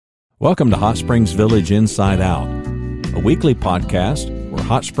Welcome to Hot Springs Village Inside Out, a weekly podcast where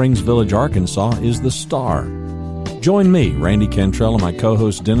Hot Springs Village, Arkansas is the star. Join me, Randy Cantrell, and my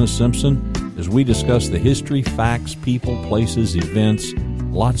co-host Dennis Simpson as we discuss the history, facts, people, places, events,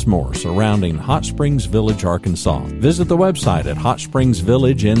 lots more surrounding Hot Springs Village, Arkansas. Visit the website at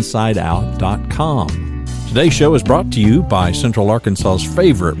hotspringsvillageinside.out.com. Today's show is brought to you by Central Arkansas's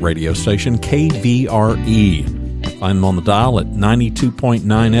favorite radio station, KVRE. Find them on the dial at 92.9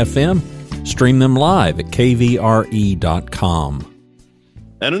 FM. Stream them live at kvre.com.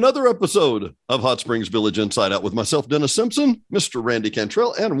 And another episode of Hot Springs Village Inside Out with myself, Dennis Simpson, Mr. Randy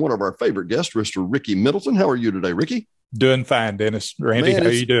Cantrell, and one of our favorite guests, Mr. Ricky Middleton. How are you today, Ricky? Doing fine, Dennis. Randy, how are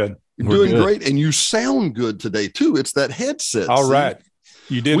you doing? You're doing great, and you sound good today, too. It's that headset. All right.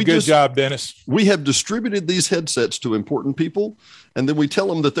 You did a good job, Dennis. We have distributed these headsets to important people, and then we tell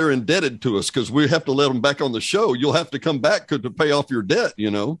them that they're indebted to us because we have to let them back on the show. You'll have to come back to pay off your debt,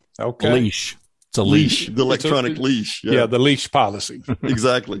 you know. Okay. Leash. It's a leash. The electronic leash. Yeah, the leash policy.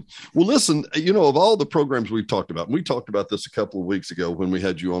 Exactly. Well, listen, you know, of all the programs we've talked about, and we talked about this a couple of weeks ago when we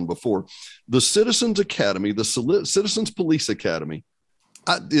had you on before, the Citizens Academy, the Citizens Police Academy,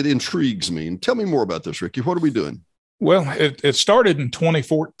 it intrigues me. And tell me more about this, Ricky. What are we doing? Well, it started in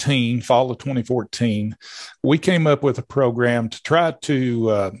 2014, fall of 2014. We came up with a program to try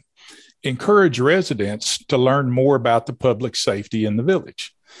to encourage residents to learn more about the public safety in the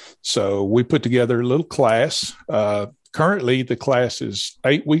village. So we put together a little class. Currently, the class is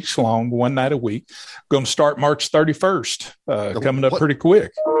 8 weeks long, one night a week. Going to start March 31st, coming up pretty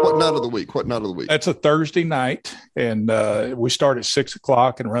quick. What night of the week? That's a Thursday night, and we start at 6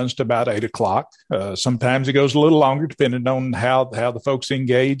 o'clock and runs to about 8 o'clock. Sometimes it goes a little longer, depending on how the folks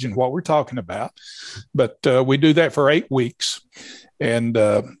engage and what we're talking about. But we do that for 8 weeks. And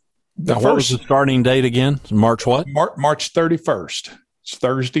what was the starting date again? March what? March 31st. It's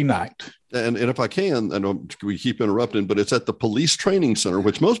Thursday night. And if I can, I know we keep interrupting, but it's at the Police Training Center,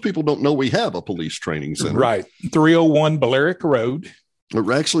 which most people don't know we have a police training center. Right. 301 Balearic Road.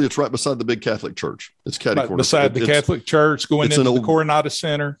 Actually, it's right beside the big Catholic church. It's catty-corner. Beside the Catholic church, going into the Coronado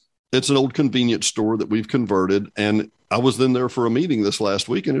Center. It's an old convenience store that we've converted. And I was in there for a meeting this last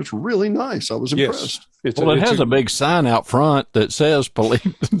week, and it's really nice. I was impressed. It has a big sign out front that says police,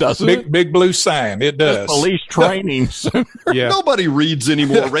 doesn't it? Big blue sign. It does. Police training center. Yeah. Nobody reads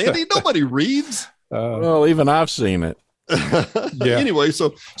anymore, Randy. Nobody reads. Well, even I've seen it. Yeah. Anyway,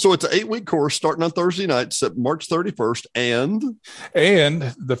 so it's an 8-week course starting on Thursday night, March 31st.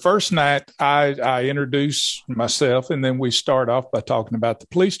 And the first night I introduce myself, and then we start off by talking about the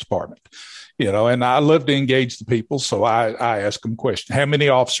police department. You know, and I love to engage the people. So I ask them questions. How many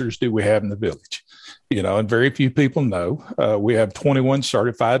officers do we have in the village? You know, and very few people know. We have 21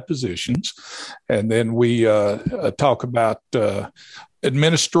 certified positions. And then we talk about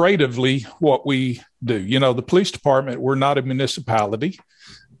administratively what we do. You know, the police department, we're not a municipality.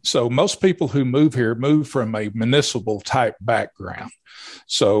 So most people who move here move from a municipal type background.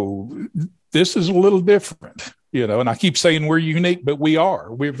 So this is a little different. You know, and I keep saying we're unique, but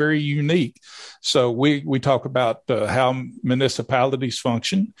we're very unique. So we talk about how municipalities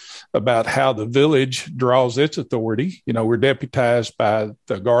function, about how the village draws its authority. You know, we're deputized by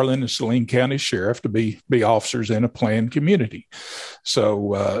the Garland and Saline County Sheriff to be officers in a planned community.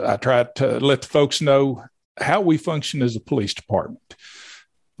 So I try to let the folks know how we function as a police department.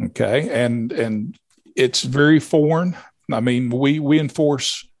 Okay. And it's very foreign. I mean, we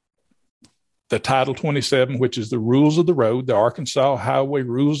enforce the Title 27, which is the rules of the road, the Arkansas Highway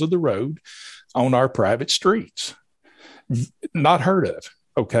rules of the road on our private streets. Not heard of.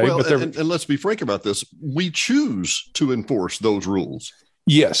 Okay. Well, and let's be frank about this. We choose to enforce those rules.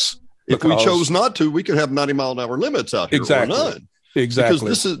 Yes. If we chose not to, we could have 90-mile-an-hour limits out here. Exactly. Or none. Exactly.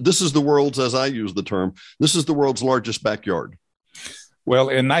 Because this is the world's, as I use the term, this is the world's largest backyard. Well,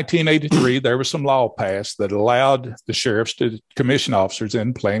 in 1983, there was some law passed that allowed the sheriffs to commission officers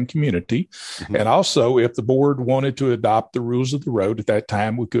in planned community. Mm-hmm. And also, if the board wanted to adopt the rules of the road at that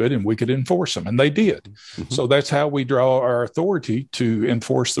time, we could enforce them. And they did. Mm-hmm. So that's how we draw our authority to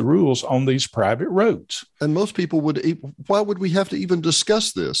enforce the rules on these private roads. And most people why would we have to even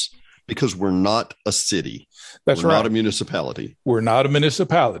discuss this? Because we're not a city. That's we're right. Not a municipality. We're not a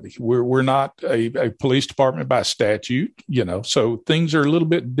municipality. We're not a police department by statute, you know, so things are a little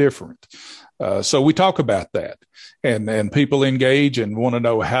bit different. So we talk about that and people engage and want to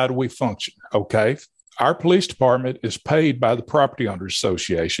know, how do we function? Okay. Our police department is paid by the Property Owners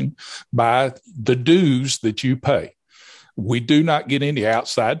Association by the dues that you pay. We do not get any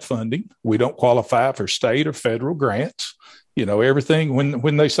outside funding. We don't qualify for state or federal grants. You know, everything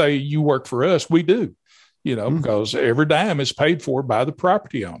when they say you work for us, we do. because every dime is paid for by the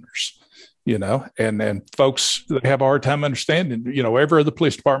property owners, and folks that have a hard time understanding, every other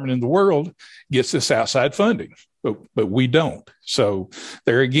police department in the world gets this outside funding, but we don't. So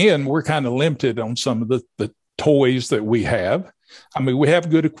there again, we're kind of limited on some of the toys that we have. I mean, we have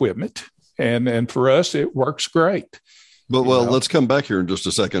good equipment, and for us, it works great. But let's come back here in just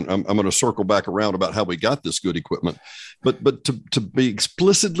a second. I'm going to circle back around about how we got this good equipment, but to be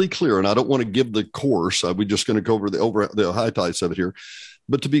explicitly clear, and I don't want to give the course. We're just going to go over the highlights of it here.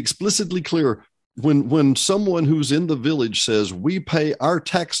 But to be explicitly clear, when someone who's in the village says we pay our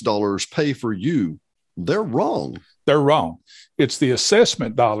tax dollars pay for you, they're wrong. They're wrong. It's the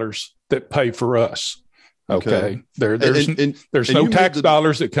assessment dollars that pay for us. Okay. There's no tax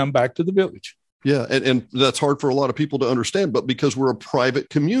dollars that come back to the village. Yeah. And that's hard for a lot of people to understand, but because we're a private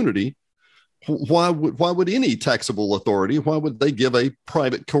community, why would any taxable authority, why would they give a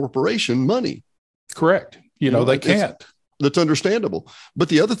private corporation money? Correct. They can't. That's understandable. But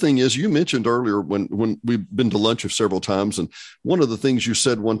the other thing is, you mentioned earlier when we've been to lunch several times, and one of the things you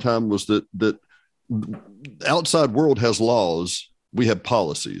said one time was that the outside world has laws, we have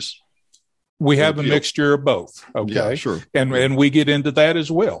policies. We have a mixture of both. Okay. Yeah, sure. And we get into that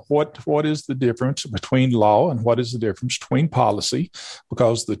as well. What is the difference between law and what is the difference between policy?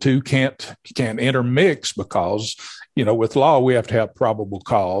 Because the two can't intermix, because, with law, we have to have probable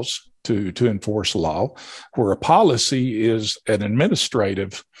cause to enforce law, where a policy is an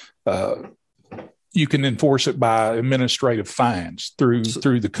administrative, you can enforce it by administrative fines through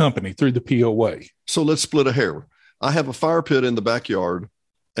the company, through the POA. So let's split a hair. I have a fire pit in the backyard,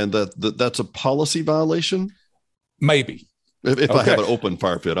 and that's a policy violation? Maybe. If I have an open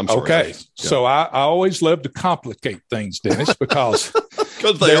fire pit, I'm sorry. Okay. Yeah. So I always love to complicate things, Dennis, because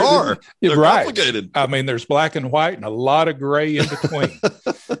they're right. Complicated. I mean, there's black and white and a lot of gray in between.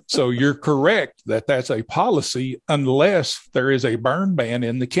 So you're correct that that's a policy unless there is a burn ban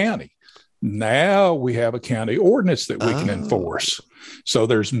in the county. Now we have a county ordinance that we can enforce. So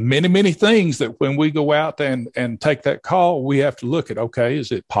there's many, many things that when we go out and take that call, we have to look at, okay,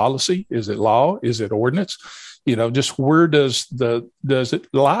 is it policy? Is it law? Is it ordinance? Just where does it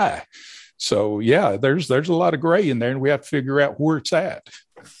lie? So yeah, there's a lot of gray in there, and we have to figure out where it's at.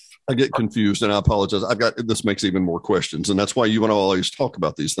 I get confused, and I apologize. This makes even more questions, and that's why you and I always talk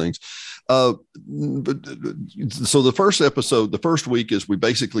about these things. So the first week is we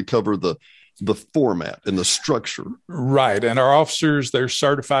basically cover the format and the structure. Right. And our officers, they're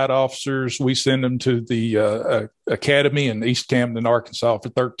certified officers. We send them to the academy in East Camden, Arkansas for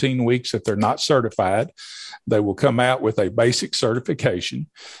 13 weeks. If they're not certified, they will come out with a basic certification.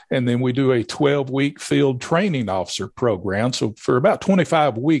 And then we do a 12-week field training officer program. So for about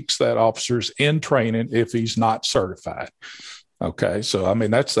 25 weeks, that officer's in training if he's not certified. Okay. So, I mean,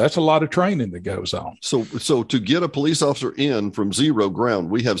 that's a lot of training that goes on. So to get a police officer in from zero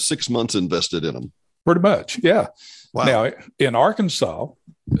ground, we have 6 months invested in them. Pretty much. Yeah. Wow. Now in Arkansas,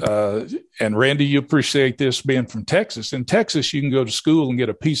 and Randy, you appreciate this being from Texas. In Texas, you can go to school and get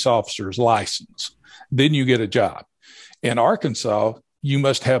a peace officer's license. Then you get a job. In Arkansas, you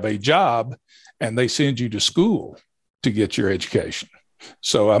must have a job, and they send you to school to get your education.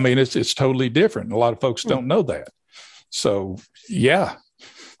 So, I mean, it's totally different. A lot of folks don't know that. So, yeah.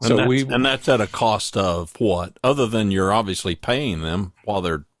 And that's at a cost of what? Other than you're obviously paying them while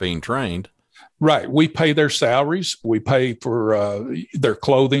they're being trained. Right. We pay their salaries. We pay for their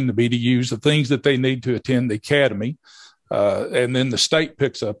clothing, the BDUs, the things that they need to attend the academy. And then the state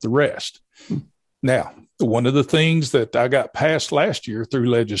picks up the rest. Now, one of the things that I got passed last year through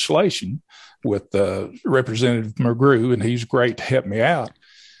legislation with Representative McGrew, and he's great to help me out.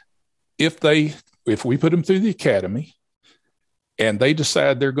 If we put them through the academy and they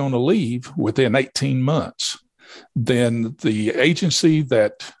decide they're going to leave within 18 months, then the agency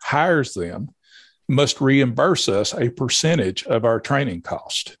that hires them must reimburse us a percentage of our training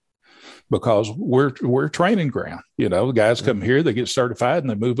cost, because we're training ground. The guys come here, they get certified, and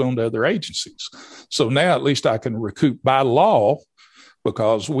they move on to other agencies. So now at least I can recoup by law,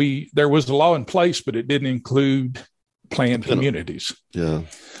 because there was a law in place, but it didn't include planned communities. Yeah.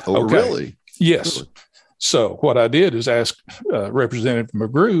 Oh, okay. Really? Yes. Really? So what I did is ask Representative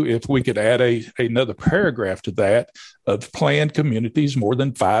McGrew if we could add another paragraph to that of planned communities more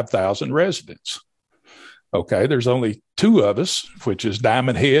than 5,000 residents. Okay, there's only two of us, which is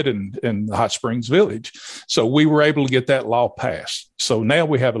Diamond Head and Hot Springs Village. So we were able to get that law passed. So now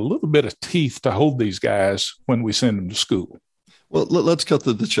we have a little bit of teeth to hold these guys when we send them to school. Well, let's cut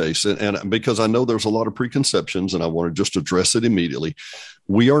to the chase. And because I know there's a lot of preconceptions, and I want to just address it immediately.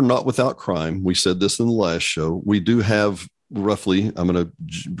 We are not without crime. We said this in the last show. We do have roughly, I'm going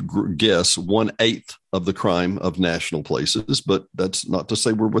to guess 1/8 of the crime of national places, but that's not to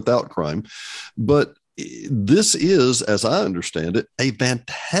say we're without crime. But this is, as I understand it, a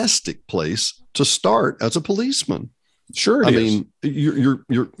fantastic place to start as a policeman. Sure, I mean, you're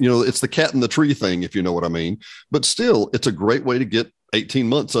it's the cat in the tree thing, if you know what I mean. But still, it's a great way to get 18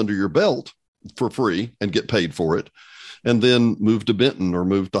 months under your belt for free and get paid for it, and then move to Benton or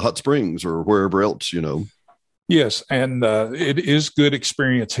move to Hot Springs or wherever else, Yes, and it is good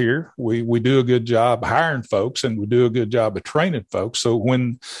experience here. We do a good job hiring folks, and we do a good job of training folks. So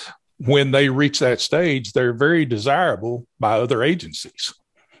when they reach that stage, they're very desirable by other agencies.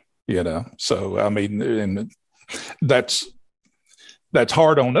 So I mean, and that's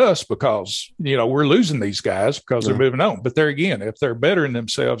hard on us because, we're losing these guys because they're moving on. But there again, if they're bettering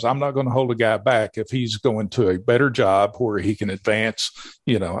themselves, I'm not going to hold a guy back if he's going to a better job where he can advance.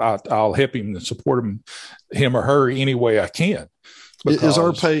 I'll help him and support him or her any way I can. Is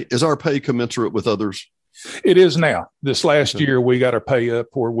our pay commensurate with others? It is now. This last year, we got our pay up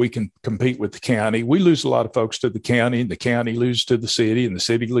where we can compete with the county. We lose a lot of folks to the county, and the county loses to the city, and the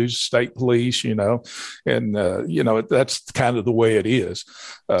city loses state police, and that's kind of the way it is.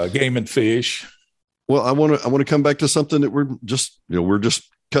 Game and fish. Well, I want to come back to something that we're just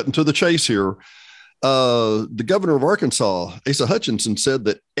cutting to the chase here. The governor of Arkansas, Asa Hutchinson, said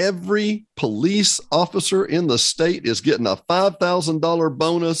that every police officer in the state is getting a $5,000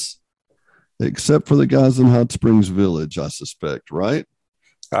 bonus. Except for the guys in Hot Springs Village, I suspect, right?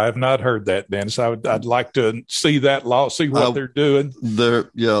 I have not heard that, Dennis. I'd like to see that law, see what they're doing. They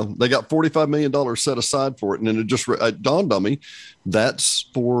got $45 million set aside for it. And then it just dawned on me, that's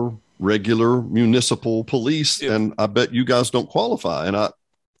for regular municipal police. And I bet you guys don't qualify. And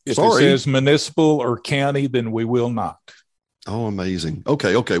if it says municipal or county, then we will not. Oh, amazing.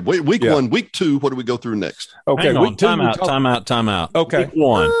 Okay. Week 1, week 2, what do we go through next? Okay. Week 2. Time out. Okay. Week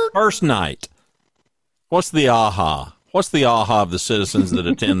 1, first night. What's the aha? What's the aha of the citizens that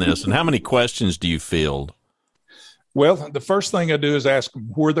attend this, and how many questions do you field? Well, the first thing I do is ask them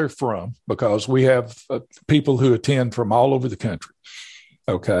where they're from, because we have people who attend from all over the country.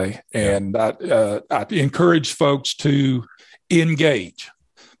 Okay. And I encourage folks to engage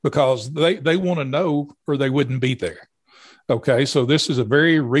because they want to know or they wouldn't be there. Okay. So this is a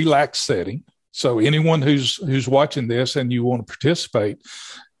very relaxed setting. So anyone who's watching this and you want to participate,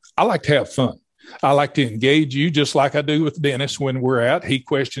 I like to have fun. I like to engage you just like I do with Dennis when we're out. He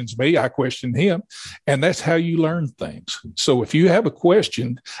questions me, I question him, and that's how you learn things. So if you have a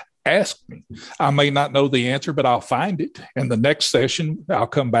question, ask me. I may not know the answer, but I'll find it. And the next session, I'll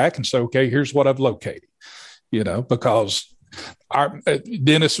come back and say, okay, here's what I've located, because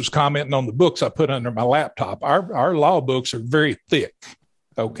Dennis was commenting on the books I put under my laptop. Our law books are very thick.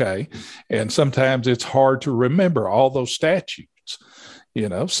 Okay. And sometimes it's hard to remember all those statutes.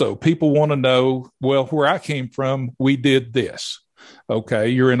 So people want to know, well, where I came from, we did this. Okay.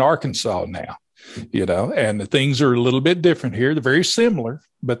 You're in Arkansas now, and the things are a little bit different here. They're very similar,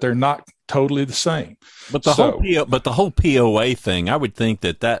 but they're not totally the same. But the whole POA thing, I would think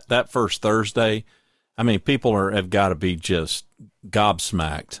that first Thursday, I mean, people have got to be just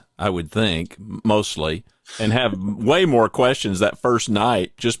gobsmacked, I would think, mostly, and have way more questions that first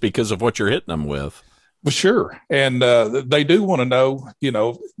night just because of what you're hitting them with. Well, sure. And they do want to know,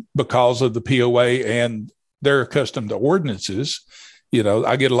 because of the POA and they're accustomed to ordinances.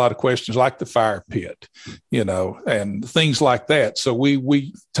 I get a lot of questions like the fire pit, and things like that. So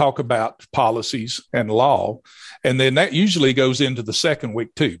we talk about policies and law, and then that usually goes into the second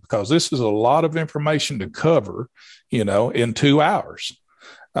week too, because this is a lot of information to cover, in 2 hours.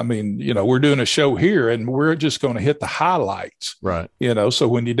 I mean, we're doing a show here and we're just going to hit the highlights, right? So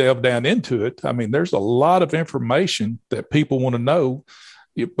when you delve down into it, I mean, there's a lot of information that people want to know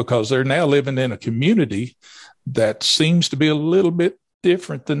because they're now living in a community that seems to be a little bit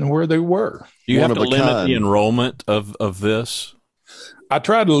different than where they were. Do you have to limit the enrollment of this? I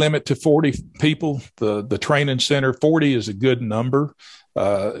try to limit to 40 people. The training center, 40 is a good number.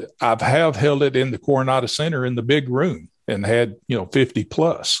 I have held it in the Coronado Center in the big room and had, 50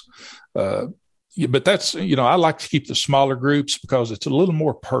 plus. But that's, I like to keep the smaller groups because it's a little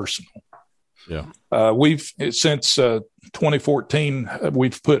more personal. Yeah. We've, since 2014,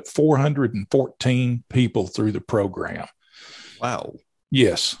 we've put 414 people through the program. Wow.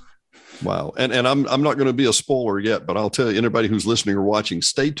 Yes. Wow. And I'm not going to be a spoiler yet, but I'll tell you, anybody who's listening or watching,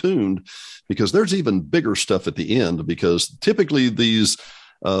 stay tuned because there's even bigger stuff at the end, because typically these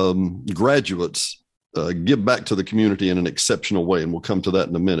graduates give back to the community in an exceptional way. And we'll come to that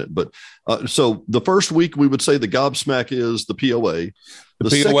in a minute. But so the first week, we would say the gobsmack is the POA. The POA,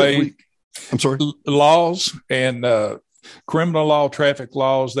 second week, I'm sorry, laws and Criminal law, traffic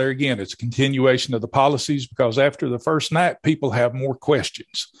laws, there again, it's a continuation of the policies, because after the first night, people have more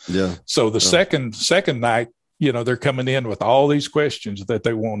questions. Yeah. So the second night, they're coming in with all these questions that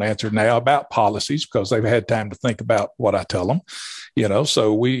they won't answer now about policies, because they've had time to think about what I tell them.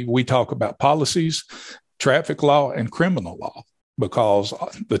 So we talk about policies, traffic law, and criminal law, because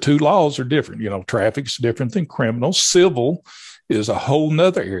the two laws are different. Traffic's different than criminal. Civil is a whole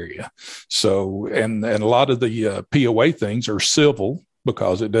nother area. So, and a lot of the POA things are civil,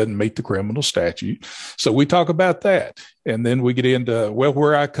 because it doesn't meet the criminal statute. So we talk about that. And then we get into,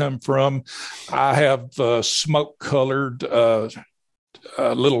 where I come from, I have smoke colored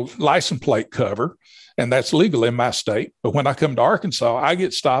little license plate cover, and that's legal in my state. But when I come to Arkansas, I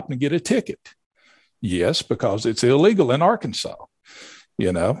get stopped and get a ticket. Yes, because it's illegal in Arkansas.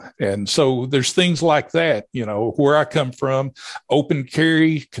 And so there's things like that, where I come from, open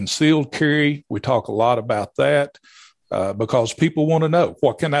carry, concealed carry. We talk a lot about that. Because people want to know,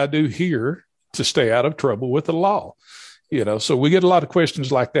 what can I do here to stay out of trouble with the law? So we get a lot of questions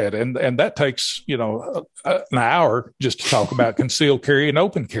like that. And that takes, an hour just to talk about concealed carry and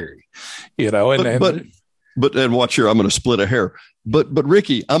open carry, But watch here, I'm going to split a hair. But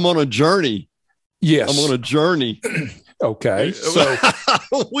Ricky, I'm on a journey. Yes. I'm on a journey. Okay. So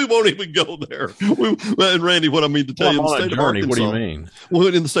we won't even go there. And Randy, what I mean to tell you, in the state of Arkansas, what do you mean? Well,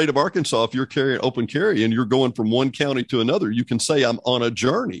 in the state of Arkansas, if you're carrying open carry and you're going from one county to another, you can say I'm on a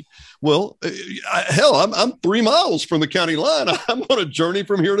journey. Well, hell, I'm 3 miles from the county line. I'm on a journey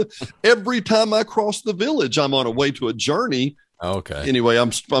from here to every time I cross the village, I'm on a way to a journey. Okay. Anyway,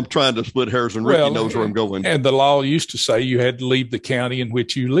 I'm trying to split hairs, and Ricky knows where I'm going. And the law used to say you had to leave the county in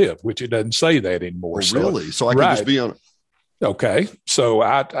which you live, which it doesn't say that anymore. Oh, really? So I can just be on. Okay. So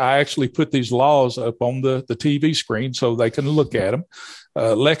I actually put these laws up on the TV screen so they can look at them.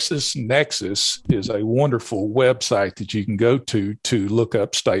 LexisNexis is a wonderful website that you can go to look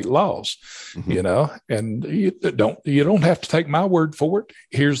up state laws, and you don't have to take my word for it.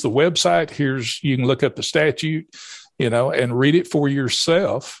 Here's the website. You can look up the statute, and read it for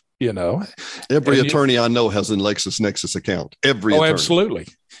yourself, Every attorney I know has a LexisNexis account. Every attorney. Absolutely.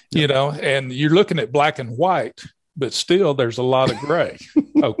 And you're looking at black and white, but still there's a lot of gray.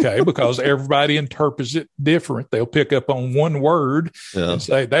 Okay. Because everybody interprets it different. They'll pick up on one word and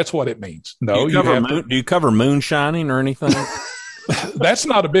say, that's what it means. No, do you cover moonshining or anything? That's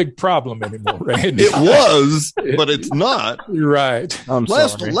not a big problem anymore, Randy. It was, but it's not. Right.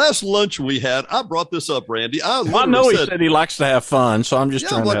 Last lunch we had, I brought this up, Randy. I know he said he likes to have fun, so I'm just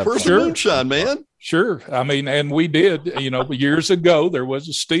trying to have fun. Moonshine, man. Sure. I mean, and we did, years ago, there was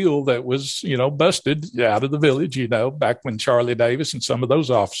a steal that was, busted out of the village, back when Charlie Davis and some of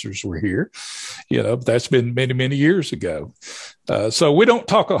those officers were here, that's been many, many years ago. So we don't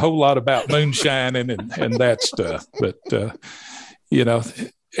talk a whole lot about moonshine and that stuff, but,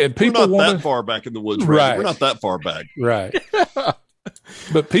 and people we're not that far back in the woods, right? We're not that far back. Right.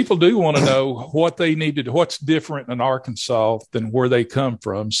 But people do want to know what they needed, what's different in Arkansas than where they come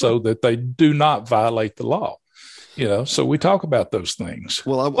from, so that they do not violate the law. So we talk about those things.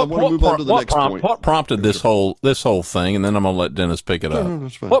 Well, I want to move on to the next point. What prompted this whole thing, and then I'm going to let Dennis pick it up. No,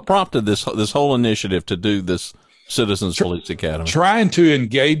 what prompted this whole initiative to do this Citizens Police Academy? Trying to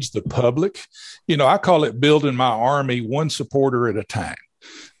engage the public. I call it building my army one supporter at a time.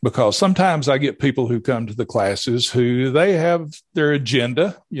 Because sometimes I get people who come to the classes who they have their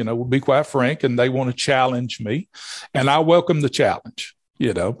agenda, we'll be quite frank, and they want to challenge me. And I welcome the challenge,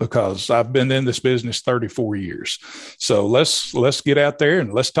 because I've been in this business 34 years. So let's get out there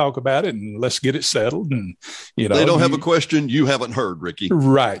and let's talk about it and let's get it settled. And, they don't have a question you haven't heard, Ricky.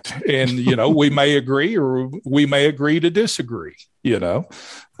 Right. And, we may agree or we may agree to disagree,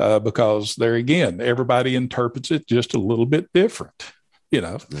 because there again, everybody interprets it just a little bit different.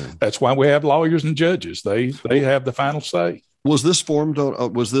 That's why we have lawyers and judges. They have the final say. Was this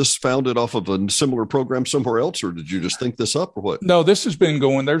founded off of a similar program somewhere else, or did you just think this up, or what? No, this has been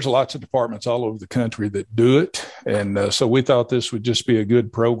going. There's lots of departments all over the country that do it, and so we thought this would just be a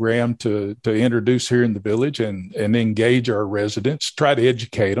good program to introduce here in the village and engage our residents, try to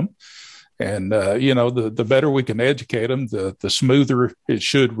educate them. And, the better we can educate them, the smoother it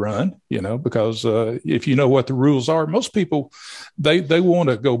should run, because if you know what the rules are, most people, they want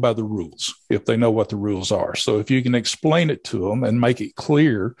to go by the rules if they know what the rules are. So if you can explain it to them and make it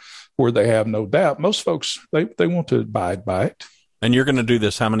clear where they have no doubt, most folks, they want to abide by it. And you're going to do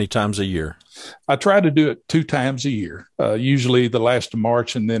this how many times a year? I try to do it 2 times a year, usually the last of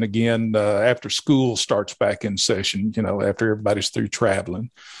March. And then again, after school starts back in session, after everybody's through traveling.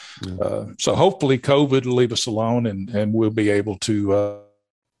 So hopefully COVID will leave us alone and we'll be able to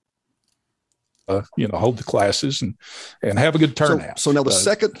hold the classes and have a good turnout. So now the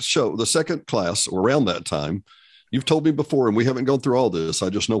second class around that time, you've told me before, and we haven't gone through all this. I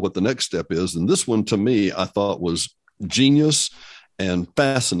just know what the next step is. And this one to me, I thought was genius and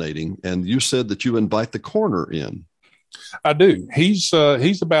fascinating. And you said that you invite the coroner in. I do. He's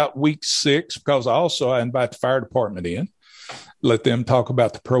about week 6 because I invite the fire department in, let them talk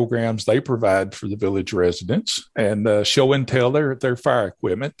about the programs they provide for the village residents and show and tell their fire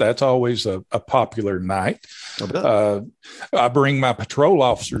equipment. That's always a popular night. I bring my patrol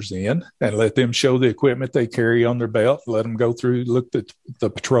officers in and let them show the equipment they carry on their belt, let them go through, look at the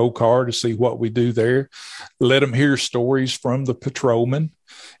patrol car to see what we do there, let them hear stories from the patrolmen,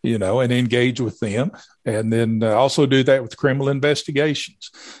 and engage with them. And then also do that with criminal investigations.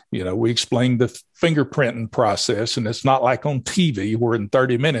 We explain the fingerprinting process, and it's not like on TV where in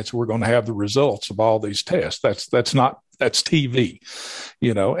 30 minutes we're going to have the results of all these tests. That's TV,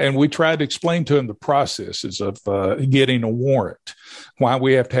 and we try to explain to them the processes of getting a warrant, why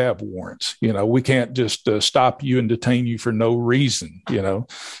we have to have warrants. We can't just stop you and detain you for no reason,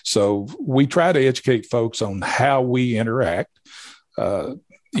 so we try to educate folks on how we interact.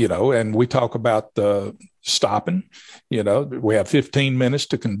 And we talk about the stopping, we have 15 minutes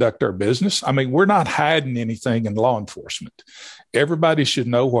to conduct our business. I mean, we're not hiding anything in law enforcement. Everybody should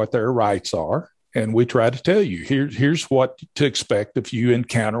know what their rights are. And we try to tell you, here's what to expect if you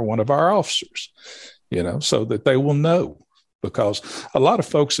encounter one of our officers, so that they will know, because a lot of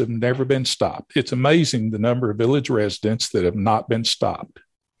folks have never been stopped. It's amazing the number of village residents that have not been stopped,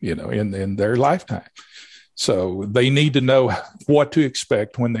 in their lifetime. So they need to know what to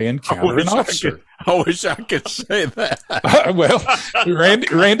expect when they encounter an officer. I wish I could say that. Well,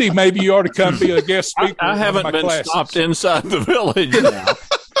 Randy, maybe you ought to come be a guest speaker. I haven't been stopped inside the village now,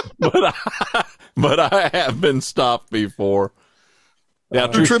 but I have been stopped before. Yeah,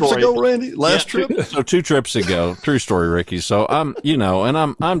 2 trips ago, Randy. Last trip. So 2 trips ago. True story, Ricky. So I'm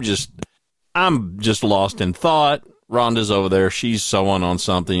just lost in thought. Rhonda's over there. She's sewing on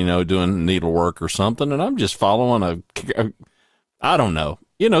something, doing needlework or something. And I'm just following I don't know.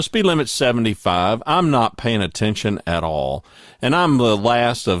 Speed limit's 75. I'm not paying attention at all. And I'm the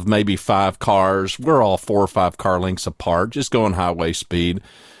last of maybe 5 cars. We're all 4 or 5 car lengths apart, just going highway speed.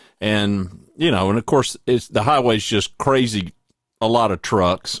 And, and of course the highway's just crazy. A lot of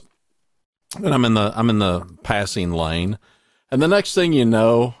trucks. And I'm in the passing lane. And the next thing you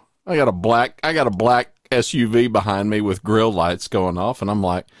know, I got a black SUV behind me with grill lights going off, and I'm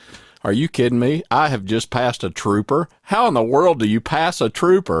like, are you kidding me? I have just passed a trooper. How in the world do you pass a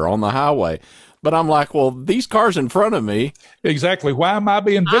trooper on the highway? But I'm like, well, these cars in front of me. Exactly. Why am I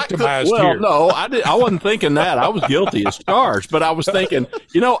being victimized here? No, I wasn't thinking that. I was guilty as charged, but I was thinking,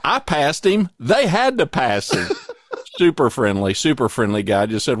 I passed him. They had to pass him. Super friendly guy.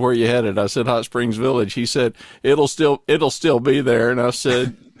 Just said, where are you headed? I said, Hot Springs Village. He said, it'll still be there. And I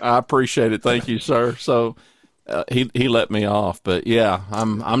said, I appreciate it. Thank you, sir. So he let me off. But yeah,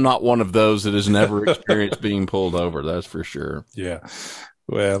 I'm not one of those that has never experienced being pulled over. That's for sure. Yeah.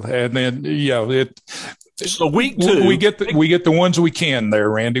 Well, and then so week 2, we get the ones we can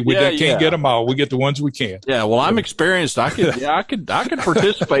there, Randy. We can't get them all. We get the ones we can. Yeah. Well, I'm experienced. I could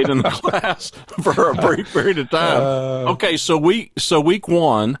participate in the class for a brief period of time. Okay. So week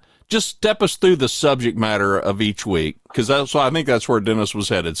 1. Just step us through the subject matter of each week, because I think that's where Dennis was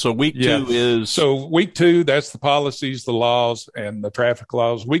headed. So week 2 is... So week 2, that's the policies, the laws, and the traffic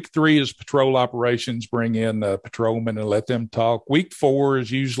laws. Week 3 is patrol operations, bring in patrolmen and let them talk. Week 4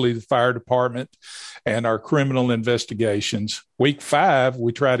 is usually the fire department and our criminal investigations. Week 5,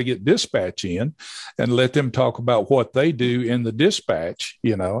 we try to get dispatch in and let them talk about what they do in the dispatch,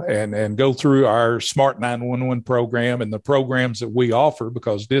 and go through our Smart 911 program and the programs that we offer,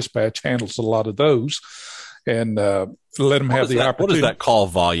 because dispatch handles a lot of those, and let them have the opportunity. What does that call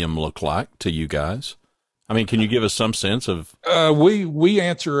volume look like to you guys? I mean, can you give us some sense of? We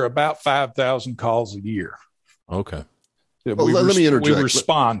answer about 5,000 calls a year. Okay. Let me interject. We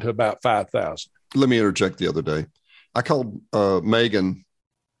respond to about 5,000. Let me interject. The other day, I called Megan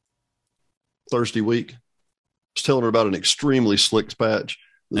Thursday week. I was telling her about an extremely slick patch.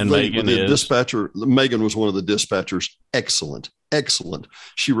 And Megan was one of the dispatchers. Excellent.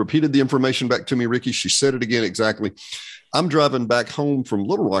 She repeated the information back to me, Ricky. She said it again exactly. I'm driving back home from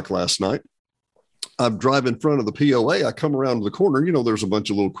Little Rock last night. I drive in front of the POA. I come around the corner. There's a bunch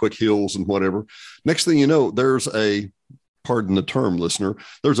of little quick hills and whatever. Next thing you know, there's pardon the term, listener,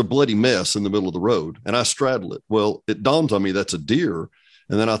 there's a bloody mess in the middle of the road, and I straddle it. Well, it dawns on me that's a deer.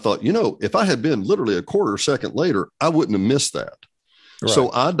 And then I thought, if I had been literally a quarter second later, I wouldn't have missed that. Right.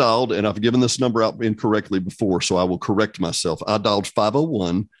 So I dialed, and I've given this number out incorrectly before, so I will correct myself. I dialed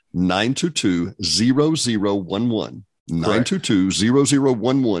 501 922-0011.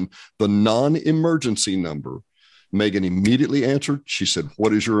 922-0011, the non-emergency number. Megan immediately answered. She said,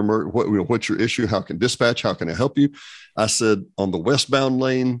 what's your issue? How can I help you? I said, on the westbound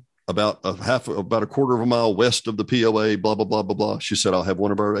lane, about a quarter of a mile west of the POA, blah, blah, blah, blah, blah. She said, I'll have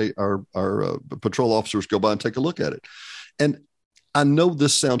one of our patrol officers go by and take a look at it. And I know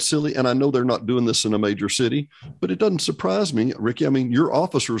this sounds silly, and I know they're not doing this in a major city, but it doesn't surprise me, Ricky. I mean, your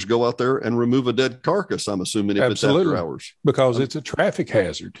officers go out there and remove a dead carcass, I'm assuming, if Absolutely. It's after hours. Because it's a traffic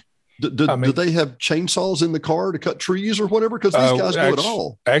hazard. Do they have chainsaws in the car to cut trees or whatever? Because these guys do it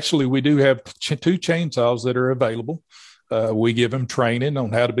all. Actually, we do have two chainsaws that are available. We give them training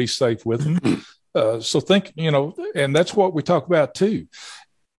on how to be safe with them. So think, and that's what we talk about too.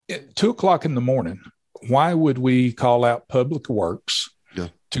 At 2:00 in the morning, why would we call out Public Works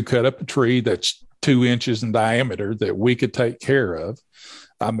to cut up a tree that's 2 inches in diameter that we could take care of?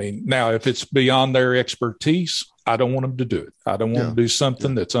 I mean, now if it's beyond their expertise, I don't want them to do it. I don't want to do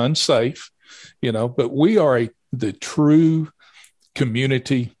something that's unsafe, but we are the true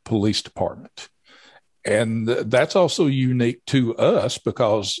community police department. And that's also unique to us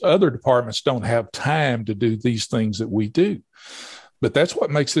because other departments don't have time to do these things that we do. But that's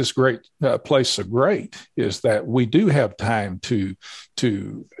what makes this great place so great, is that we do have time to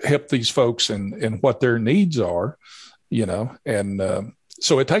help these folks in what their needs are, and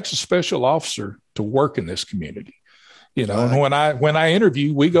so it takes a special officer to work in this community. And when I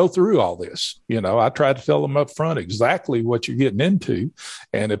interview, we go through all this. I try to tell them up front exactly what you're getting into.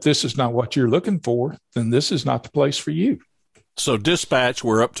 And if this is not what you're looking for, then this is not the place for you. So dispatch,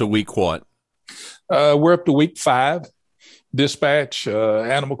 we're up to week what? We're up to week 5. Dispatch,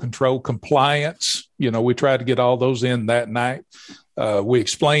 animal control, compliance. We try to get all those in that night. We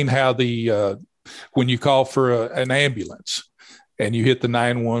explain how when you call for an ambulance, and you hit the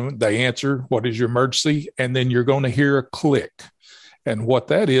 911, they answer, what is your emergency? And then you're going to hear a click. And what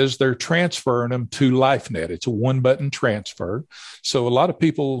that is, they're transferring them to LifeNet. It's a 1-button transfer. So a lot of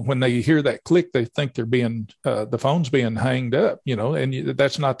people, when they hear that click, they think they're the phone's being hanged up, and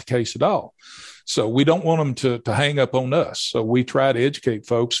that's not the case at all. So we don't want them to hang up on us. So we try to educate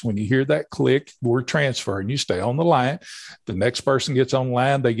folks. When you hear that click, we're transferring. You stay on the line. The next person gets on the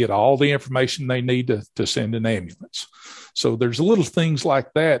line. They get all the information they need to send an ambulance. So there's little things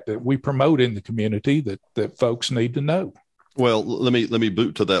like that we promote in the community that folks need to know. Well, let me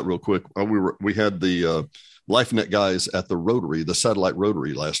boot to that real quick. We had the LifeNet guys at the Rotary, the satellite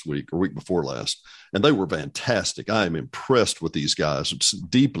Rotary last week or week before last, and they were fantastic. I am impressed with these guys. It's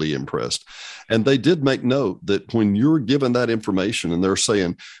deeply impressed. And they did make note that when you're given that information and they're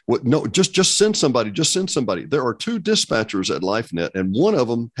saying, just send somebody, There are 2 dispatchers at LifeNet, and one of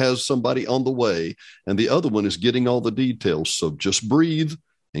them has somebody on the way, and the other one is getting all the details. So just breathe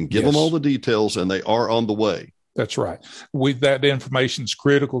and give them all the details, and they are on the way. That's right. That information is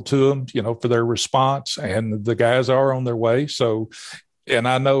critical to them, for their response, and the guys are on their way. So, and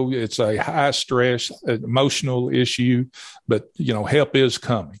I know it's a high stress, emotional issue, but help is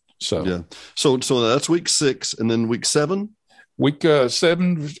coming. So, So that's week 6, and then week 7. Week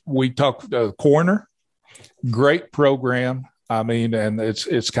 7, we talk coroner. Great program. I mean, and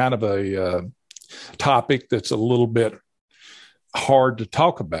it's kind of a topic that's a little bit hard to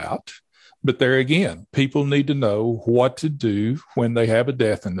talk about. But there again, people need to know what to do when they have a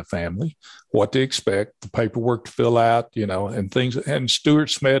death in the family, what to expect, the paperwork to fill out, and things. And Stuart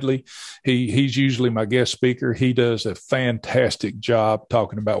Smedley, he's usually my guest speaker. He does a fantastic job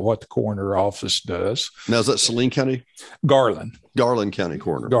talking about what the coroner office does. Now, is that Saline County? Garland County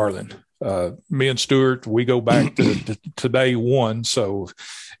coroner. Garland. Me and Stuart, we go back to day one. So,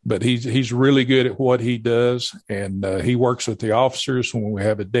 but he's really good at what he does. And he works with the officers when we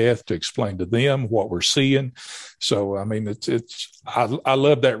have a death to explain to them what we're seeing. So, I mean, I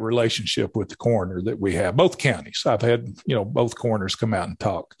love that relationship with the coroner that we have, both counties. I've had, both coroners come out and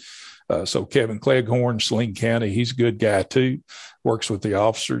talk. So Kevin Cleghorn, Saline County, he's a good guy too, works with the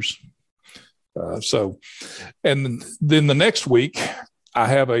officers. And then the next week, I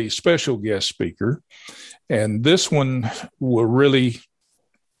have a special guest speaker, and this one will really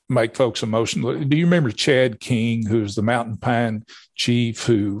make folks emotional. Do you remember Chad King, who's the Mountain Pine chief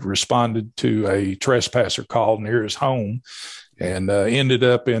who responded to a trespasser call near his home and ended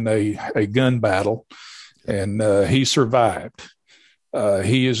up in a gun battle, and he survived?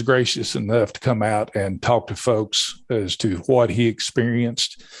 He is gracious enough to come out and talk to folks as to what he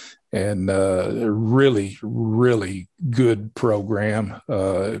experienced. And a really, really good program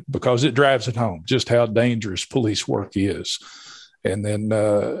because it drives it home just how dangerous police work is. And then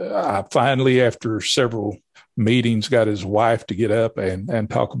I finally, after several meetings, got his wife to get up and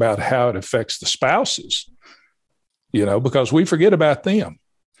talk about how it affects the spouses, because we forget about them,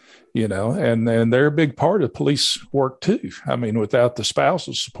 and they're a big part of police work too. I mean, without the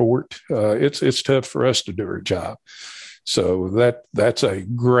spousal support, it's tough for us to do our job. So that's a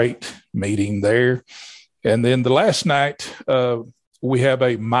great meeting there. And then the last night, we have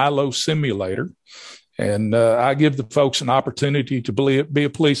a Milo simulator, and I give the folks an opportunity to be a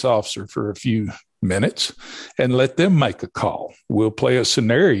police officer for a few minutes and let them make a call. We'll play a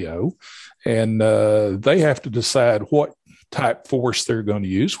scenario, and they have to decide what type force they're going to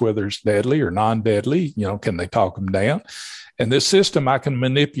use, whether it's deadly or non-deadly. Can they talk them down? And this system, I can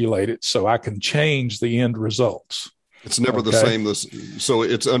manipulate it so I can change the end results. It's never the same. So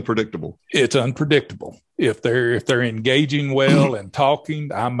it's unpredictable. It's unpredictable. If they're engaging well and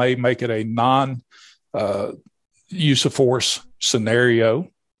talking, I may make it a use of force scenario.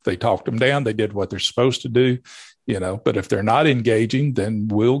 They talked them down. They did what they're supposed to do, but if they're not engaging, then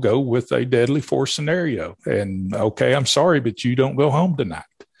we'll go with a deadly force scenario. And okay, I'm sorry, but you don't go home tonight.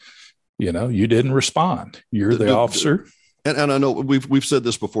 You didn't respond. You're the officer. And I know we've said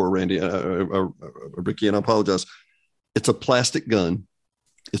this before, Randy, Ricky, and I apologize. It's a plastic gun.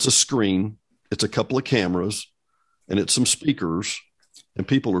 It's a screen. It's a couple of cameras, and it's some speakers, and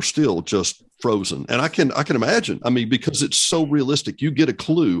people are still just frozen. And I can imagine, because it's so realistic, you get a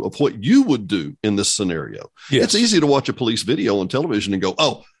clue of what you would do in this scenario. Yes. It's easy to watch a police video on television and go,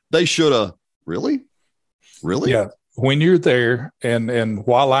 oh, they should have. Really? Yeah. When you're there and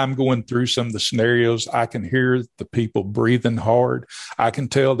while I'm going through some of the scenarios, I can hear the people breathing hard. I can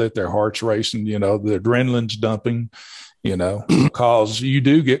tell that their heart's racing, the adrenaline's dumping, because you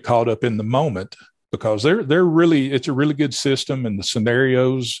do get caught up in the moment. Because it's a really good system, and the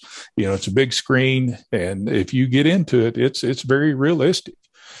scenarios, it's a big screen, and if you get into it, it's very realistic,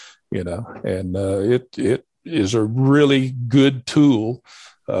 and it is a really good tool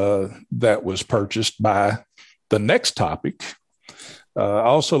that was purchased by the next topic. I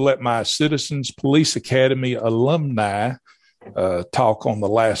also let my Citizens Police Academy alumni talk on the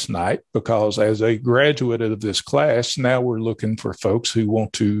last night, because as a graduate of this class, now we're looking for folks who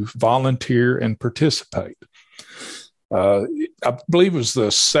want to volunteer and participate. I believe it was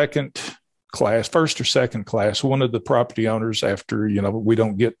the first or second class, one of the property owners, after, we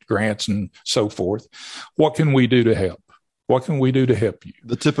don't get grants and so forth. What can we do to help? What can we do to help you?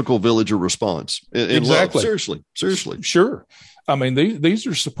 The typical villager response. Exactly. Love. Seriously. Sure. These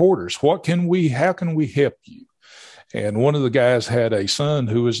are supporters. How can we help you? And one of the guys had a son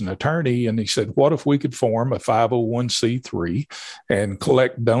who was an attorney, and he said, what if we could form a 501c3 and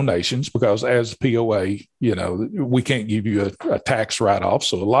collect donations? Because as POA, we can't give you a tax write-off.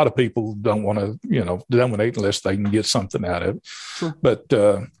 So a lot of people don't want to, donate unless they can get something out of it. Sure. But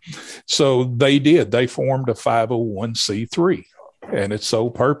so they did. They formed a 501c3, and its sole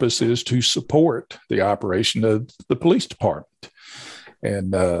purpose is to support the operation of the police department.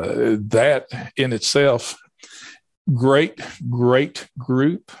 And that in itself, great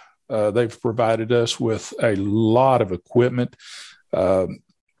group. They've provided us with a lot of equipment. And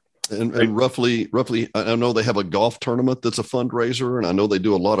roughly, I know they have a golf tournament that's a fundraiser, and I know they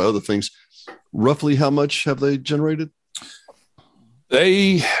do a lot of other things. Roughly, how much have they generated?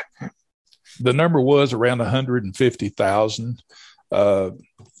 The number was around 150,000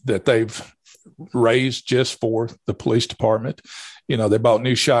 that they've raised just for the police department. They bought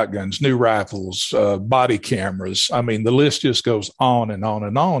new shotguns, new rifles, body cameras. The list just goes on and on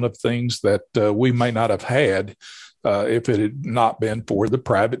and on of things that we may not have had if it had not been for the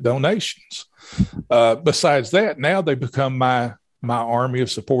private donations. Besides that, now they become my army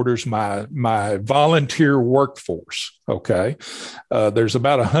of supporters, my volunteer workforce. Okay. There's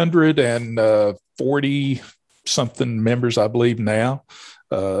about 140 something members, I believe now,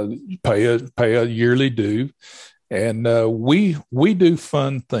 pay a yearly due. And we do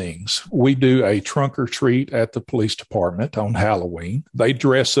fun things. We do a trunk or treat at the police department on Halloween. They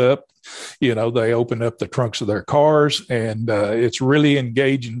dress up, they open up the trunks of their cars, and it's really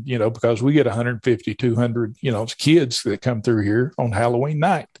engaging, because we get 150, 200, kids that come through here on Halloween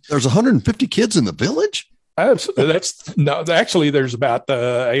night. There's 150 kids in the village? Actually, there's about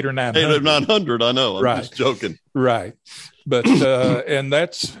 800 or 900. 800 or 900, I know. I'm just joking. Right. But, and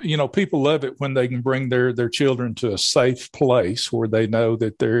that's, people love it when they can bring their children to a safe place where they know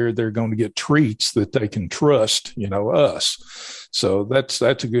that they're going to get treats that they can trust, us. So that's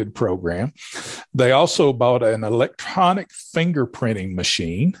a good program. They also bought an electronic fingerprinting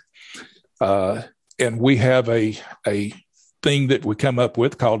machine. And we have a thing that we come up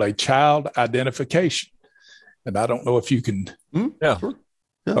with called a child identification. And I don't know if you can Yeah. Sure.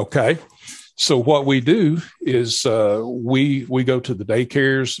 Yeah. Okay. So what we do is we go to the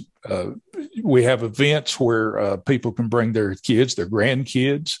daycares. We have events where people can bring their kids, their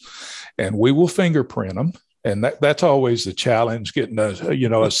grandkids, and we will fingerprint them. And that's always the challenge, getting a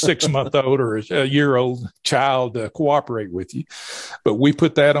 6-month-old or a year-old child to cooperate with you. But we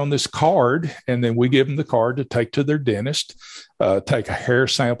put that on this card, and then we give them the card to take to their dentist, take a hair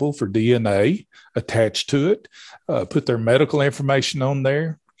sample for DNA attached to it, put their medical information on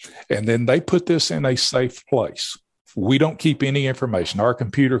there, and then they put this in a safe place. We don't keep any information. Our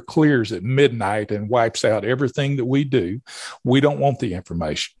computer clears at midnight and wipes out everything that we do. We don't want the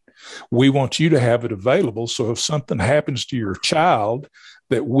information. We want you to have it available. So if something happens to your child,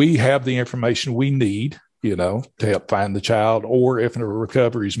 that we have the information we need, to help find the child, or if a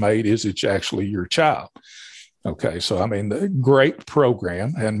recovery is made, is it actually your child? Okay. So, the great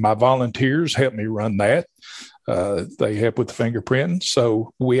program, and my volunteers help me run that. They help with the fingerprinting.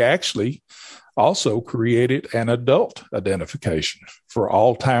 So we actually also created an adult identification for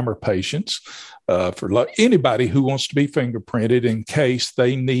Alzheimer patients, for anybody who wants to be fingerprinted in case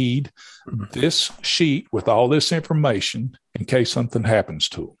they need this sheet with all this information in case something happens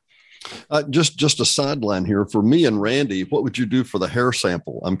to them. Just a sideline here for me and Randy. What would you do for the hair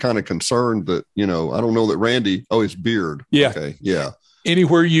sample? I'm kind of concerned that, I don't know that Randy, his beard. Yeah. Okay. Yeah.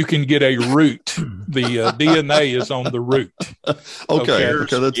 Anywhere you can get a root, the DNA is on the root. Okay.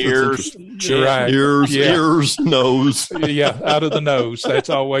 That's ears, right. Ears, nose. Yeah, out of the nose.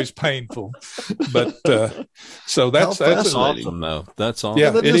 That's always painful. But so that's awesome, though. That's awesome.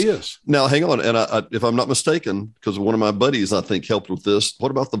 Yeah, it is. Now, hang on, and I, if I'm not mistaken, because one of my buddies I think helped with this.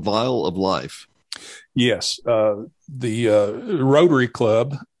 What about the vial of life? Yes, the Rotary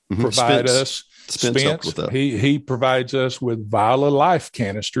Club provide us. Spence, with that. He provides us with vial of life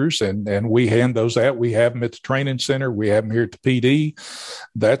canisters, and we hand those out. We have them at the training center. We have them here at the PD.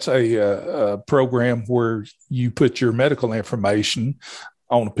 That's a program where you put your medical information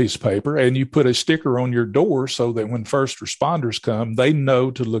on a piece of paper, and you put a sticker on your door so that when first responders come, they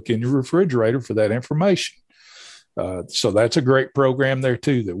know to look in your refrigerator for that information. So that's a great program there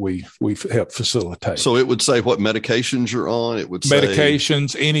too that we help facilitate. So it would say what medications you're on. It would say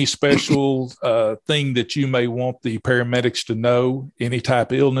medications, any special thing that you may want the paramedics to know, any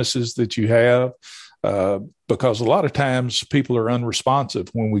type of illnesses that you have, because a lot of times people are unresponsive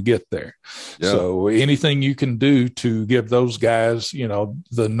when we get there. Yeah. So anything you can do to give those guys,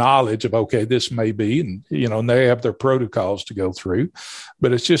 the knowledge of, okay, this may be, and they have their protocols to go through,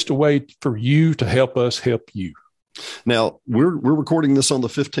 but it's just a way for you to help us help you. Now, we're recording this on the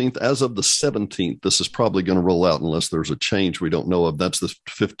 15th. As of the 17th, this is probably going to roll out unless there's a change we don't know of. That's the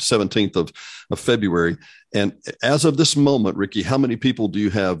 17th of February. And as of this moment, Ricky, how many people do you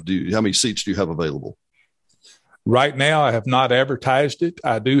have? How many seats do you have available? Right now, I have not advertised it.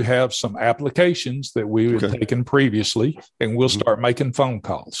 I do have some applications that we have taken previously, and we'll start making phone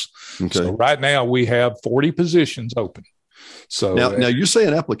calls. Okay. So right now, we have 40 positions open. So now you say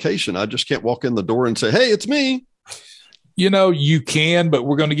an application. I just can't walk in the door and say, "Hey, it's me." You can, but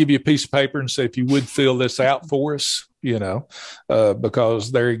we're going to give you a piece of paper and say, if you would fill this out for us,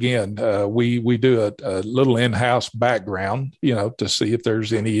 because there again, we do a little in-house background, to see if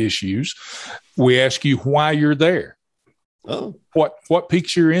there's any issues. We ask you why you're there. Oh, what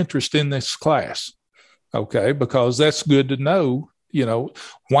piques your interest in this class? Okay. Because that's good to know,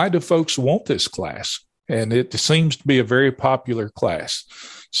 why do folks want this class? And it seems to be a very popular class.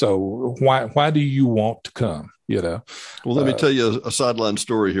 So why do you want to come? Well, let me tell you a sideline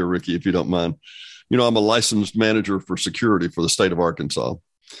story here, Ricky, if you don't mind. I'm a licensed manager for security for the state of Arkansas.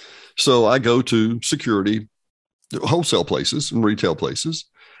 So I go to security, wholesale places and retail places.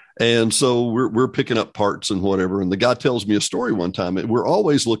 And so we're picking up parts and whatever. And the guy tells me a story one time. We're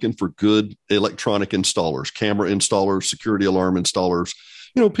always looking for good electronic installers, camera installers, security alarm installers,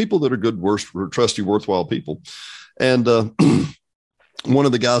 people that are good, trusty, worthwhile people. And one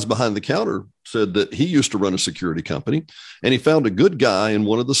of the guys behind the counter said that he used to run a security company, and he found a good guy in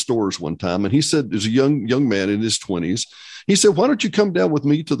one of the stores one time. And he said, there's a young man in his 20s. He said, why don't you come down with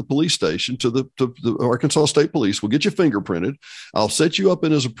me to the police station, to the Arkansas State Police? We'll get you fingerprinted. I'll set you up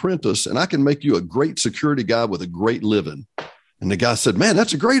in as apprentice, and I can make you a great security guy with a great living. And the guy said, man,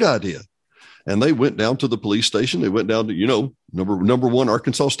 that's a great idea. And they went down to the police station. They went down to, number 1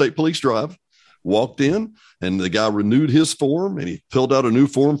 Arkansas State Police Drive. Walked in, and the guy renewed his form, and he filled out a new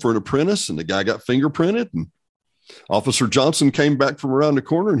form for an apprentice, and the guy got fingerprinted. And Officer Johnson came back from around the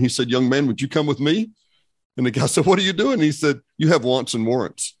corner, and he said, young man, would you come with me? And the guy said, what are you doing? He said, you have wants and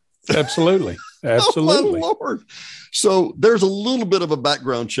warrants. Absolutely. Absolutely. Oh, my Lord. So there's a little bit of a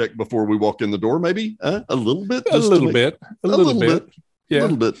background check before we walk in the door, maybe a little bit, A little bit. Yeah. A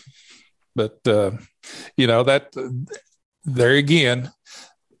little bit. But, that there again,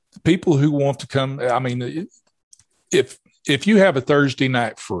 people who want to come, I mean, if you have a Thursday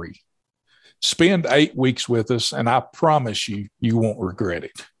night free, spend 8 weeks with us, and I promise you won't regret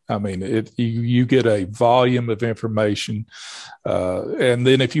it. I mean, you get a volume of information. And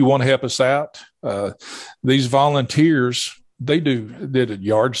then if you want to help us out, these volunteers, they did a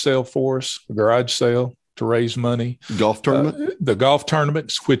yard sale for us, a garage sale to raise money. Golf tournament? The golf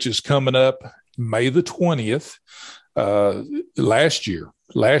tournament, which is coming up May the 20th. Last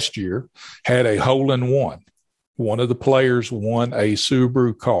year had a hole-in-one. One of the players won a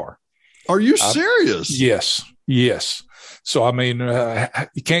Subaru car. Are you serious? Yes. So, I mean,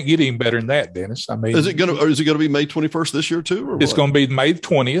 you can't get any better than that, Dennis. I mean, is it going to be May 21st this year too? It's going to be May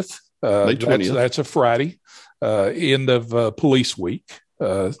 20th. May 20th. That's a Friday, end of police week.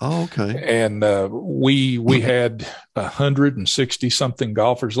 Okay. And we had 160 something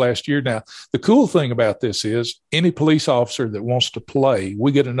golfers last year. Now, the cool thing about this is any police officer that wants to play,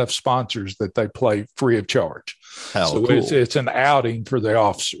 we get enough sponsors that they play free of charge. Cool. It's an outing for the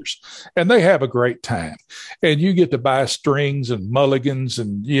officers, and they have a great time. And you get to buy strings and mulligans,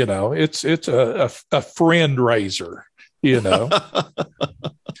 and it's a friend raiser.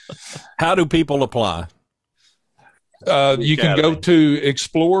 How do people apply? You can go to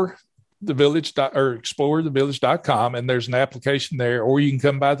explorethevillage.com, and there's an application there, or you can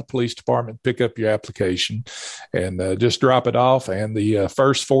come by the police department, pick up your application, and just drop it off. And the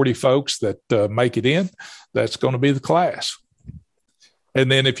first 40 folks that make it in, that's going to be the class. And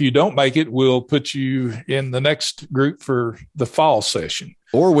then if you don't make it, we'll put you in the next group for the fall session.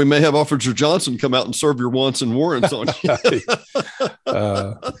 Or we may have Officer Johnson come out and serve your wants and warrants on you.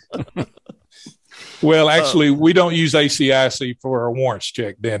 Well, actually, we don't use ACIC for our warrants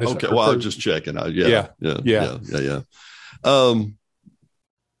check, Dennis. Okay, well, I was just checking. Yeah.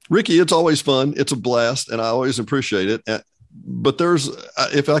 Ricky, it's always fun. It's a blast, and I always appreciate it. But there's,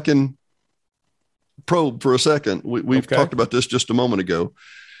 if I can probe for a second, we've talked about this just a moment ago.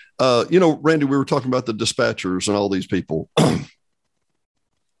 Randy, we were talking about the dispatchers and all these people.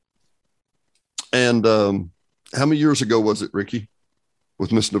 And how many years ago was it, Ricky,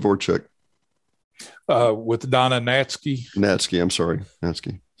 with Miss Dvorak? With Donna Natsky.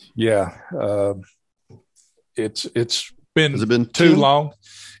 Natsky. Yeah. It's been, has it been too long?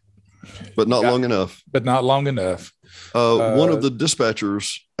 But not long enough. One of the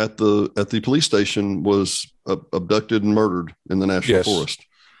dispatchers at the police station was abducted and murdered in the National Forest.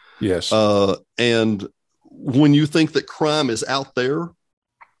 Yes. And when you think that crime is out there,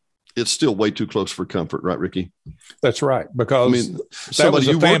 it's still way too close for comfort, right, Ricky? That's right. Because that was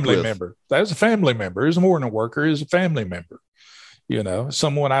a family member. That was a family member. It was more than a worker. It was a family member.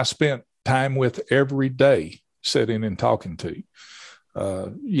 Someone I spent time with every day, sitting and talking to.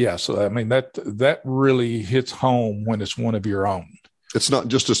 So I mean that really hits home when it's one of your own. It's not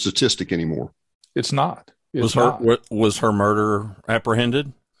just a statistic anymore. It's not. Was her murderer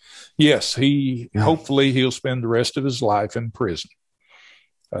apprehended? Yes, hopefully he'll spend the rest of his life in prison.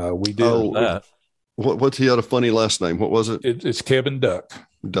 We did that. What's he had a funny last name? What was it? It's Kevin Duck.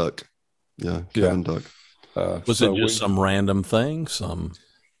 Duck. Yeah, Kevin Duck. Was it just some random thing?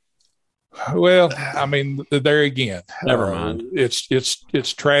 Well, I mean, there again. Never mind.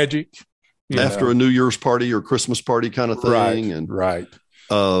 It's tragic. After a New Year's party or Christmas party kind of thing. Right.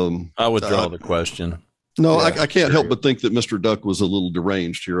 I withdraw the question. No, I can't help but think that Mr. Duck was a little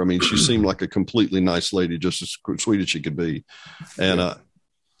deranged here. I mean, she seemed like a completely nice lady, just as sweet as she could be. And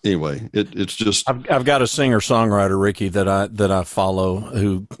anyway, it's just. I've got a singer-songwriter, Ricky, that I follow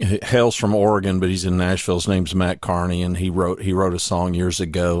who hails from Oregon, but he's in Nashville. His name's Matt Carney, and he wrote a song years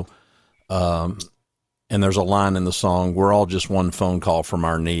ago. And there's a line in the song, "We're all just one phone call from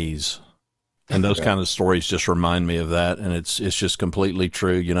our knees." And those kind of stories just remind me of that. And it's just completely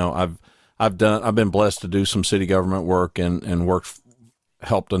true. I've been blessed to do some city government work and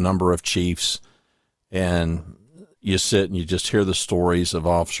helped a number of chiefs, and you sit and you just hear the stories of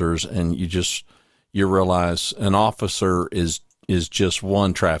officers, and you realize an officer is just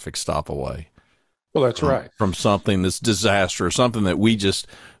one traffic stop away. Well, that's right. From something that's disastrous, something that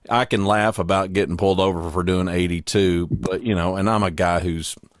I can laugh about getting pulled over for doing 82, but and I'm a guy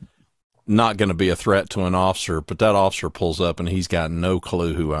who's not going to be a threat to an officer, but that officer pulls up and he's got no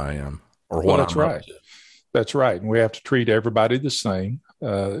clue who I am or what that's I'm right. That's right. And we have to treat everybody the same,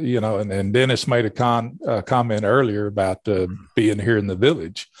 and Dennis made a comment earlier about being here in the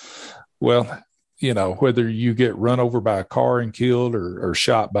village. Well, whether you get run over by a car and killed or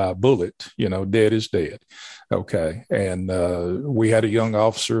shot by a bullet, dead is dead. Okay. And we had a young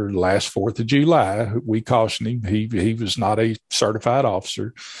officer last 4th of July. We cautioned him. He was not a certified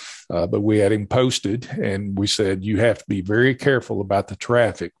officer, but we had him posted and we said, you have to be very careful about the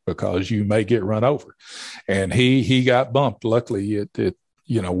traffic because you may get run over. And he got bumped. Luckily, it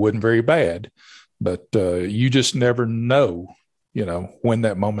wasn't very bad, but you just never know, when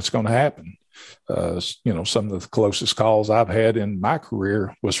that moment's going to happen. Some of the closest calls I've had in my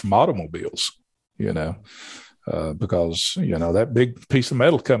career was from automobiles, because, that big piece of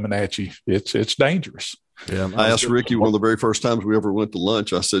metal coming at you, it's dangerous. Yeah. I asked Ricky one of the very first times we ever went to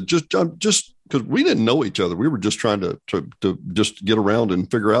lunch, I said, just because we didn't know each other. We were just trying to just get around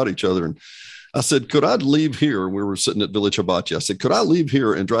and figure out each other. And I said, could I leave here? We were sitting at Village Hibachi. I said, could I leave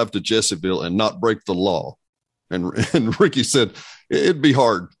here and drive to Jesseville and not break the law? And Ricky said, it'd be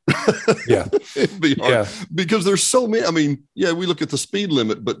hard. Yeah. It'd be hard because there's so many. I mean, we look at the speed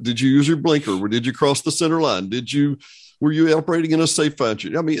limit, but did you use your blinker? Or did you cross the center line? Were you operating in a safe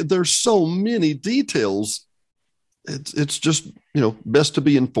entry? I mean, there's so many details. It's just, best to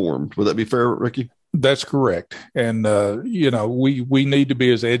be informed. Would that be fair, Ricky? That's correct. And, we need to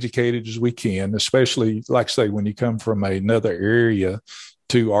be as educated as we can, especially like I say, when you come from another area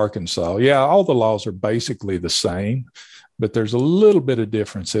to Arkansas. Yeah, all the laws are basically the same, but there's a little bit of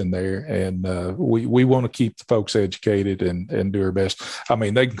difference in there. And we want to keep the folks educated and do our best. I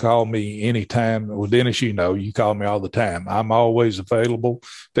mean, they can call me anytime. Well, Dennis, you call me all the time. I'm always available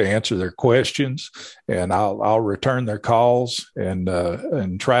to answer their questions, and I'll return their calls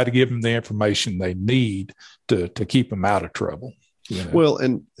and try to give them the information they need to keep them out of trouble. Well,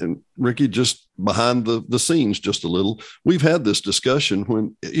 and Ricky, just behind the scenes, just a little, we've had this discussion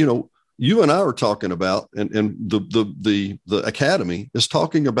when, you and I are talking about, and the academy is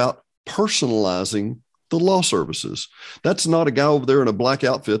talking about personalizing the law services. That's not a guy over there in a black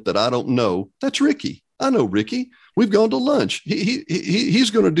outfit that I don't know. That's Ricky. I know Ricky. We've gone to lunch.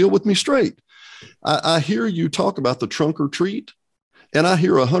 He's going to deal with me straight. I hear you talk about the trunk or treat. And I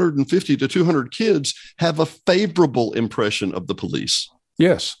hear 150 to 200 kids have a favorable impression of the police.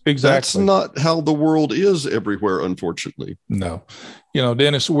 Yes, exactly. That's not how the world is everywhere, unfortunately. No.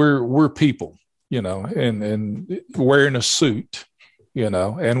 Dennis, we're people, and wearing a suit,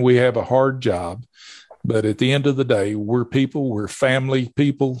 and we have a hard job. But at the end of the day, we're people, we're family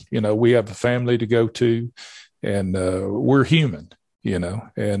people, we have a family to go to, and we're human.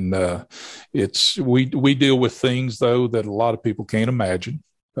 And we deal with things though that a lot of people can't imagine.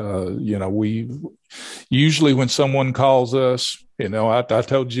 We usually, when someone calls us, I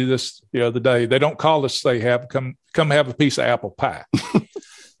told you this the other day, they don't call us, say, come have a piece of apple pie,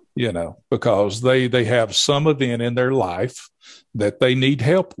 because they have some event in their life that they need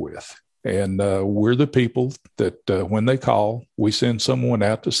help with. And we're the people that when they call, we send someone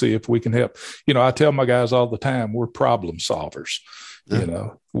out to see if we can help. I tell my guys all the time, we're problem solvers. Yeah.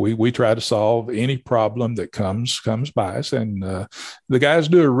 We try to solve any problem that comes by us, and the guys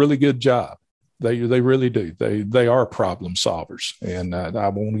do a really good job. They really do. They are problem solvers, and I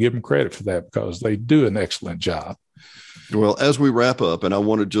want to give them credit for that because they do an excellent job. Well, as we wrap up, and I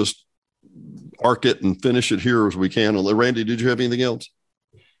want to just arc it and finish it here as we can. Randy, did you have anything else?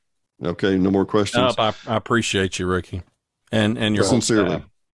 Okay, no more questions. I appreciate you, Ricky, and your sincerely.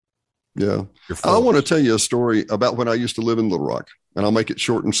 Yeah, I want to tell you a story about when I used to live in Little Rock, and I'll make it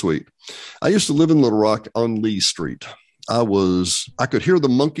short and sweet. I used to live in Little Rock on Lee Street. I could hear the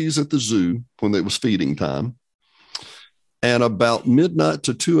monkeys at the zoo when it was feeding time. And about midnight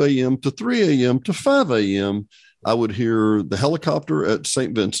to 2 a.m. to 3 a.m. to 5 a.m., I would hear the helicopter at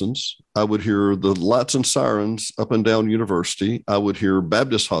St. Vincent's. I would hear the lights and sirens up and down University. I would hear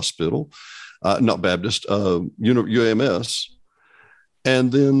Baptist Hospital, not Baptist, UAMS.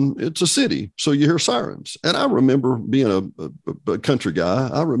 And then it's a city, so you hear sirens. And I remember being a country guy.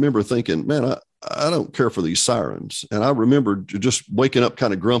 I remember thinking, man, I don't care for these sirens. And I remember just waking up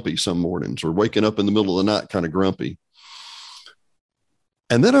kind of grumpy some mornings, or waking up in the middle of the night kind of grumpy.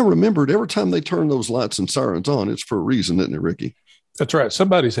 And then I remembered every time they turn those lights and sirens on, it's for a reason, isn't it, Ricky? That's right.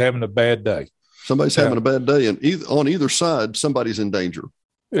 Somebody's having a bad day. Somebody's having a bad day, and on either side, somebody's in danger.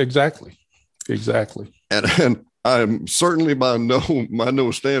 Exactly. And I'm certainly by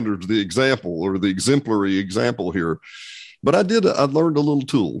no standards the example or the exemplary example here, but I learned a little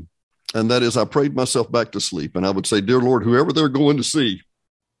tool, and that is I prayed myself back to sleep, and I would say, dear Lord, whoever they're going to see,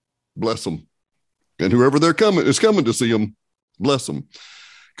 bless them, and whoever is coming to see them, bless them,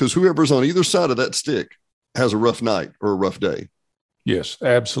 because whoever's on either side of that stick has a rough night or a rough day. Yes,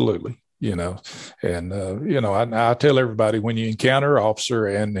 absolutely. And, I tell everybody, when you encounter an officer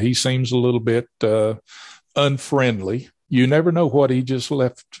and he seems a little bit unfriendly, you never know what he just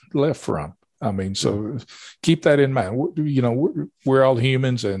left from. I mean, so keep that in mind. We're all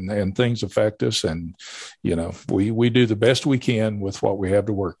humans and things affect us. And, we do the best we can with what we have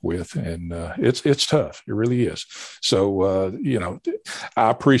to work with. And it's tough. It really is. So, I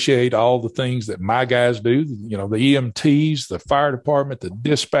appreciate all the things that my guys do, the EMTs, the fire department, the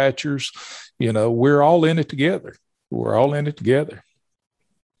dispatchers, we're all in it together.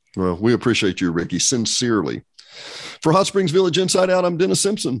 Well, we appreciate you, Ricky, sincerely. For Hot Springs Village Inside Out, I'm Dennis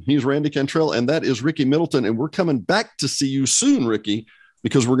Simpson. He's Randy Cantrell, and that is Ricky Middleton. And we're coming back to see you soon, Ricky,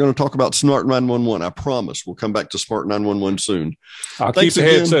 because we're going to talk about Smart 911. I promise we'll come back to Smart 911 soon. I'll keep the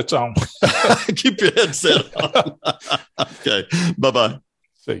headsets on. Keep your headset on. Okay. Bye-bye.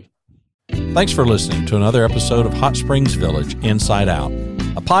 See. Thanks for listening to another episode of Hot Springs Village Inside Out,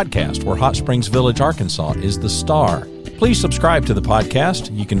 a podcast where Hot Springs Village, Arkansas is the star. Please subscribe to the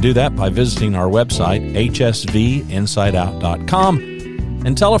podcast. You can do that by visiting our website, hsvinsideout.com,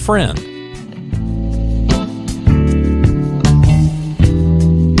 and tell a friend.